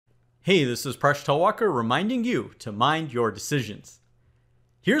Hey, this is Presh Talwalkar reminding you to mind your decisions.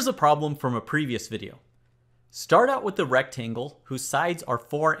 Here's a problem from a previous video. Start out with a rectangle whose sides are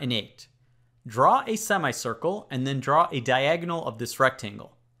 4 and 8. Draw a semicircle and then draw a diagonal of this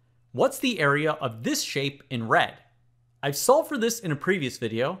rectangle. What's the area of this shape in red? I've solved for this in a previous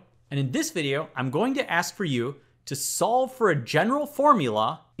video, and in this video I'm going to ask for you to solve for a general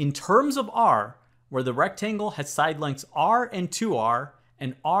formula in terms of r, where the rectangle has side lengths r and 2r,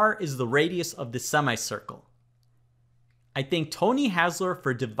 and r is the radius of the semicircle. I thank Tony Hasler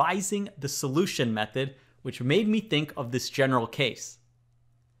for devising the solution method, which made me think of this general case.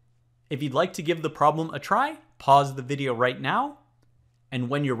 If you'd like to give the problem a try, pause the video right now, and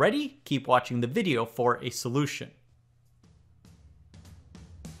when you're ready, keep watching the video for a solution.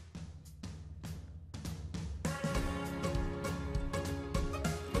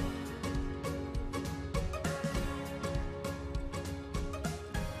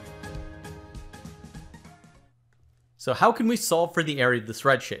 So how can we solve for the area of this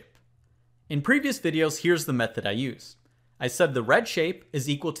red shape? In previous videos, here's the method I used. I said the red shape is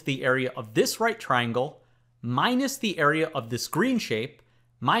equal to the area of this right triangle minus the area of this green shape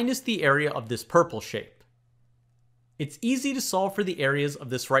minus the area of this purple shape. It's easy to solve for the areas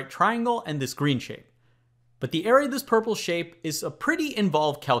of this right triangle and this green shape, but the area of this purple shape is a pretty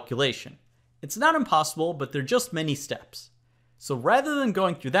involved calculation. It's not impossible, but there are just many steps. So rather than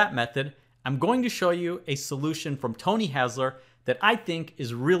going through that method, I'm going to show you a solution from Tony Hasler that I think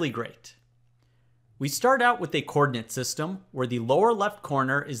is really great. We start out with a coordinate system where the lower left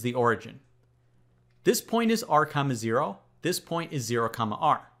corner is the origin. This point is r, 0. This point is 0,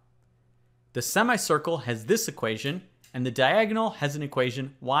 r. The semicircle has this equation, and the diagonal has an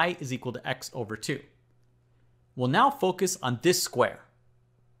equation y is equal to x over 2. We'll now focus on this square.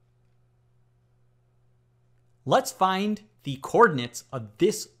 Let's find the coordinates of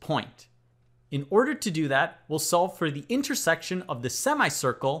this point. In order to do that, we'll solve for the intersection of the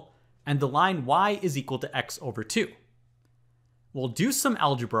semicircle and the line y is equal to x over 2. We'll do some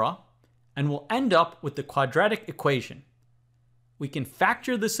algebra, and we'll end up with the quadratic equation. We can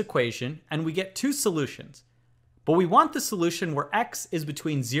factor this equation, and we get two solutions. But we want the solution where x is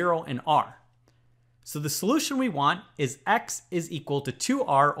between 0 and r. So the solution we want is x is equal to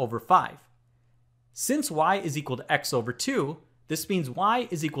 2r over 5. Since y is equal to x over 2, this means y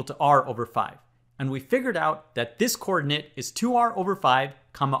is equal to r over 5. And we figured out that this coordinate is 2r over 5,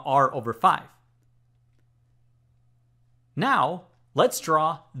 r over 5. Now, let's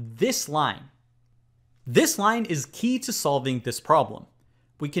draw this line. This line is key to solving this problem.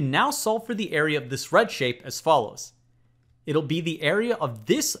 We can now solve for the area of this red shape as follows. It'll be the area of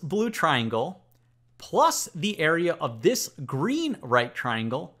this blue triangle plus the area of this green right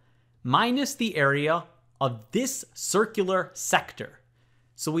triangle minus the area of this circular sector.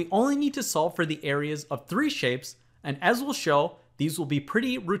 So we only need to solve for the areas of 3 shapes, and as we'll show, these will be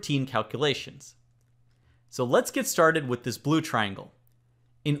pretty routine calculations. So let's get started with this blue triangle.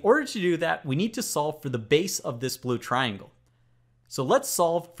 In order to do that, we need to solve for the base of this blue triangle. So let's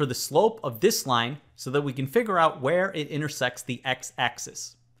solve for the slope of this line so that we can figure out where it intersects the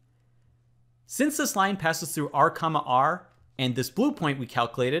x-axis. Since this line passes through r, and this blue point we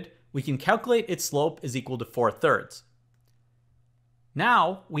calculated, we can calculate its slope is equal to 4/3.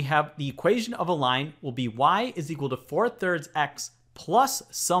 Now we have the equation of a line will be y is equal to 4/3 x plus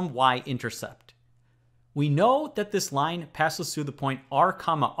some y-intercept. We know that this line passes through the point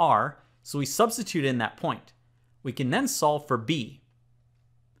r, so we substitute in that point. We can then solve for b.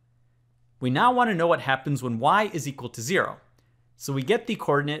 We now want to know what happens when y is equal to 0. So we get the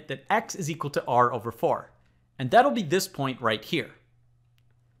coordinate that x is equal to r over 4. And that'll be this point right here.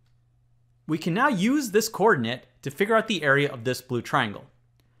 We can now use this coordinate to figure out the area of this blue triangle.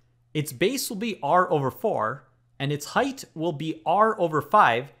 Its base will be r over 4, and its height will be r over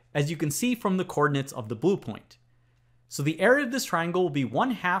 5, as you can see from the coordinates of the blue point. So the area of this triangle will be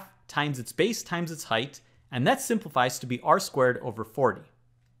 1/2 times its base times its height, and that simplifies to be r squared over 40.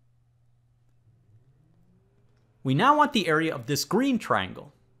 We now want the area of this green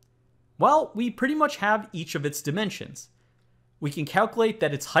triangle. Well, we pretty much have each of its dimensions. We can calculate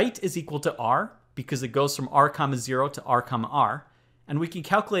that its height is equal to r, because it goes from r, 0 to r, and we can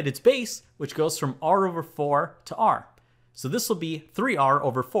calculate its base, which goes from r over 4 to r. So this will be 3r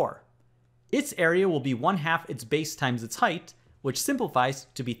over 4. Its area will be 1/2 its base times its height, which simplifies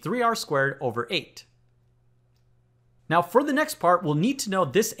to be 3r squared over 8. Now for the next part, we'll need to know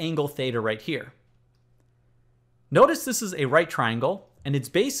this angle theta right here. Notice this is a right triangle, and its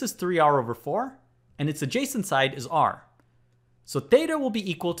base is 3r over 4, and its adjacent side is r. So theta will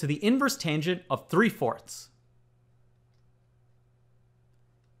be equal to the inverse tangent of 3/4.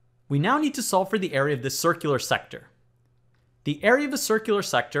 We now need to solve for the area of this circular sector. The area of a circular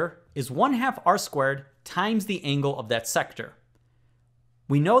sector is 1/2 r squared times the angle of that sector.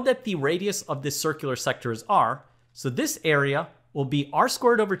 We know that the radius of this circular sector is r, so this area will be r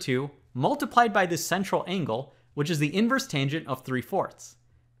squared over 2 multiplied by this central angle, which is the inverse tangent of 3/4.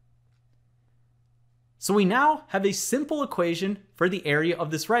 So we now have a simple equation for the area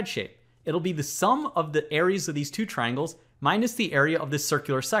of this red shape. It'll be the sum of the areas of these two triangles minus the area of this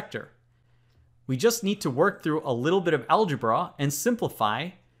circular sector. We just need to work through a little bit of algebra and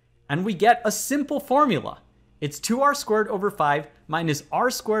simplify, and we get a simple formula. It's 2r squared over 5 minus r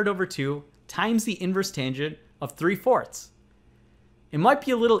squared over 2 times the inverse tangent of 3/4. It might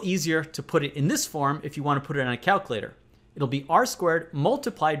be a little easier to put it in this form if you want to put it on a calculator. It'll be r squared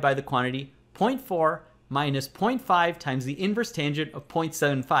multiplied by the quantity 0.4 minus 0.5 times the inverse tangent of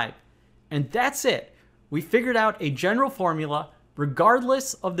 0.75. And that's it. We figured out a general formula.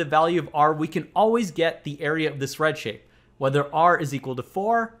 Regardless of the value of r, we can always get the area of this red shape. Whether r is equal to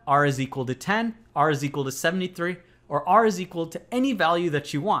 4, r is equal to 10, r is equal to 73, or r is equal to any value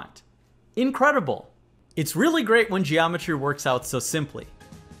that you want. Incredible! It's really great when geometry works out so simply.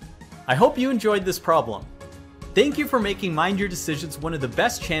 I hope you enjoyed this problem. Thank you for making Mind Your Decisions one of the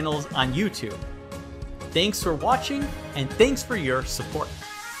best channels on YouTube. Thanks for watching, and thanks for your support.